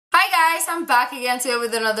guys, I'm back again today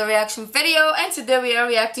with another reaction video, and today we are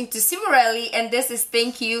reacting to Cimorelli, and this is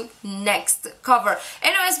Thank You Next cover.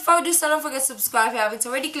 Anyways, before we do so, don't forget to subscribe if you haven't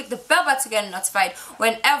already. Click the bell button to get notified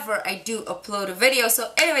whenever I do upload a video. So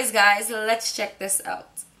anyways guys, let's check this out.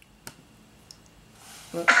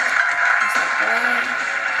 So,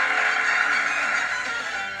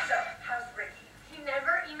 how's Ricky? He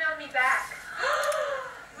never emailed me back.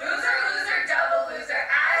 Loser, loser, double loser,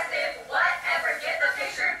 as if whatever, get the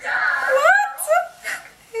picture done. What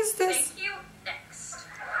is this? Thank you, next.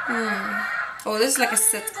 Oh, this is like a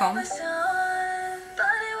sitcom.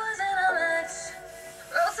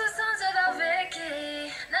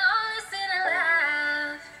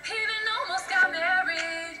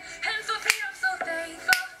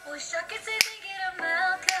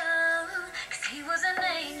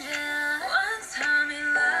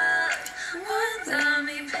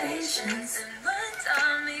 And one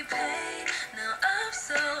taught me pain. Now I'm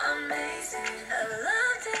so amazing. I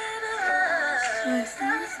loved and I loved.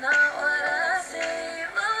 That's not what I say.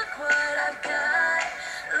 Look what I've got.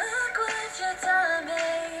 Look what you taught me.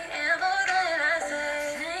 And more than I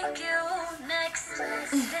say. Thank you, next.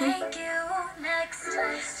 Thank you, next.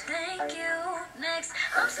 Thank you, next.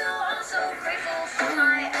 I'm so grateful for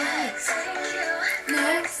my ex. Thank you,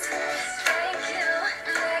 next. Thank you,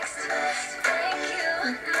 next. Thank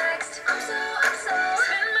you, next. I'm so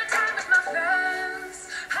spend my time with my friends.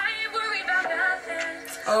 I ain't worried about nothing.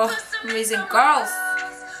 Oh, amazing girls.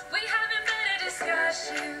 We having better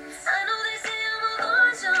discussions. I know they say I'm a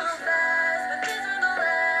launch on fast, but this one gon'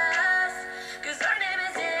 last. Cause her name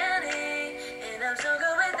is Annie, and I'm so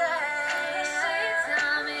good with that. She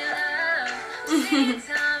taught me love. She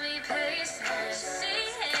taught me patience. She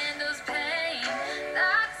handles pain.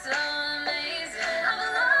 That's so amazing. I've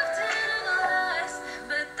loved and I've lost,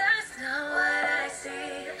 but that's not what I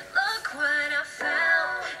see. Look what I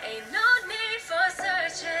found. Ain't no need for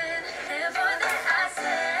searching. Therefore that I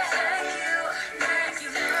say thank you, thank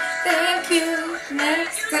you, Thank you,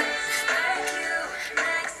 next. thank you,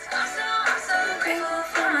 next. I'm so grateful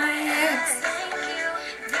for my ex. Thank you,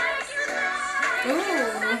 thank you, Ooh.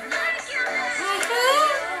 thank you, next.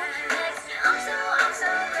 I'm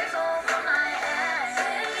so grateful for my ex.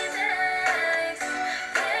 Thank you, next.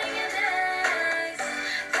 Thank you, next.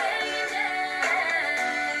 Thank you,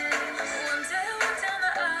 next. One day I walk down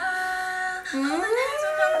the aisle, holding hands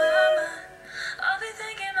with my mama. I'll be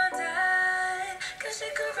thanking my dad, cause she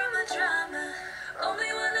grew from the drama.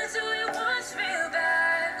 Only one or two you watch real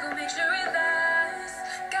back, who make sure it lasts.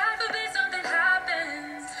 God forbid something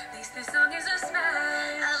happens, at least this song is a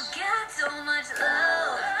smash. I've got so much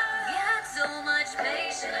love, got so much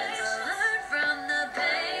patience. I learned from the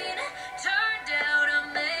pain, turned out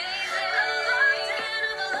amazing. I loved and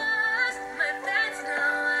I've lost, but that's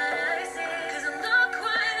not what I see. Cause look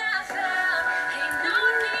what I found, ain't no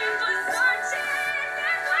need for searching.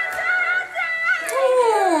 That's what I say.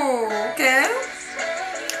 Ooh, okay.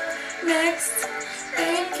 Next.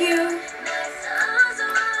 Thank you.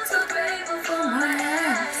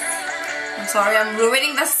 I'm sorry, I'm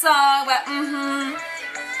ruining the song, but I'm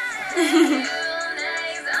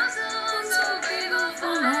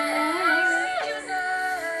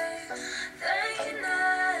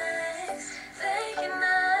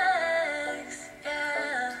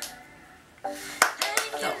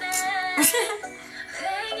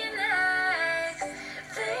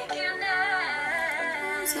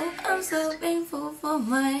so thankful for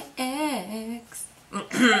my ex.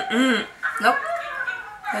 Nope.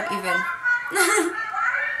 Not even.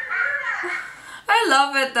 I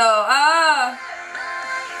love it though. Ah,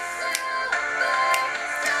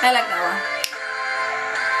 I like that one.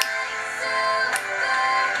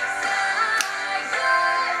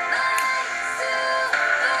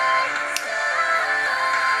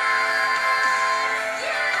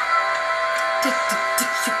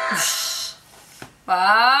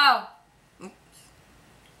 Wow.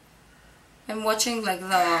 I'm watching like the Oh,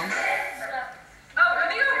 can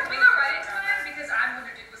we go right into mine? Because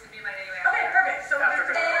was gonna be mine anyway. Okay, perfect. So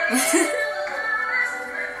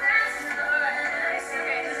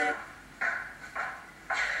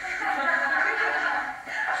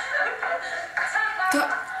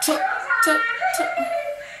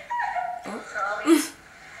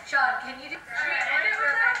Sean, can you do?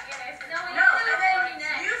 No, and then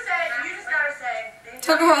you just gotta say.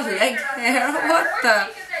 talk about leg hair. What the?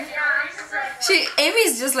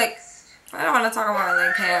 Amy's just like, I don't want to talk about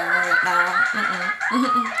leg hair right now.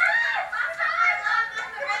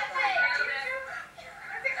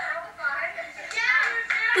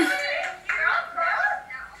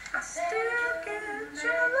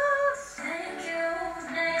 Thank you,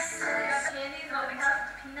 next.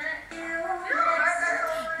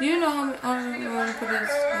 Do you know how many? I don't know how to put this.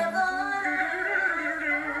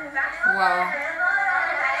 Wow.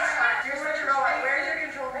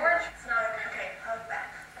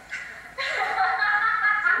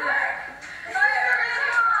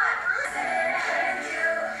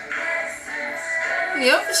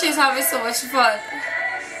 Yep, she's having so much fun.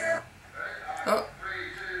 Oh.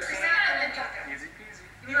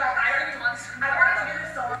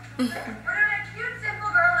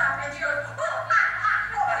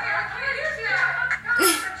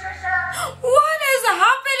 What is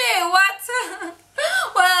happening? What?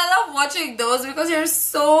 Well, I love watching those because they're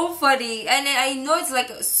so funny, and I know it's like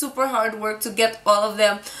super hard work to get all of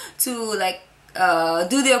them to like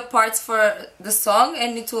do their parts for the song,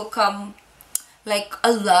 and it will come like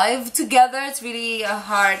alive together. It's really a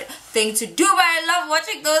hard thing to do, but I love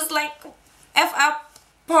watching those like F-up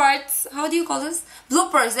parts. How do you call this?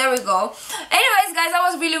 Bloopers. There we go. Anyways, guys, that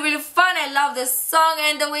was really fun. I love this song,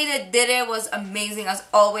 and the way they did it was amazing as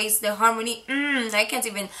always. The harmony, I can't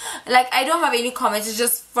even, like, I don't have any comments. It's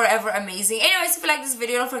just forever amazing. Anyways, if you like this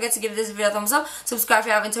video, don't forget to give this video a thumbs up. Subscribe if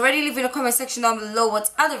you haven't already. Leave in the comment section down below what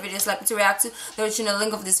other videos like me to react to. The original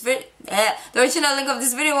link of this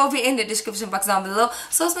video will be in the description box down below.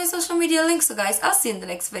 So is my social media links. So guys, I'll see you in the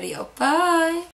next video. Bye.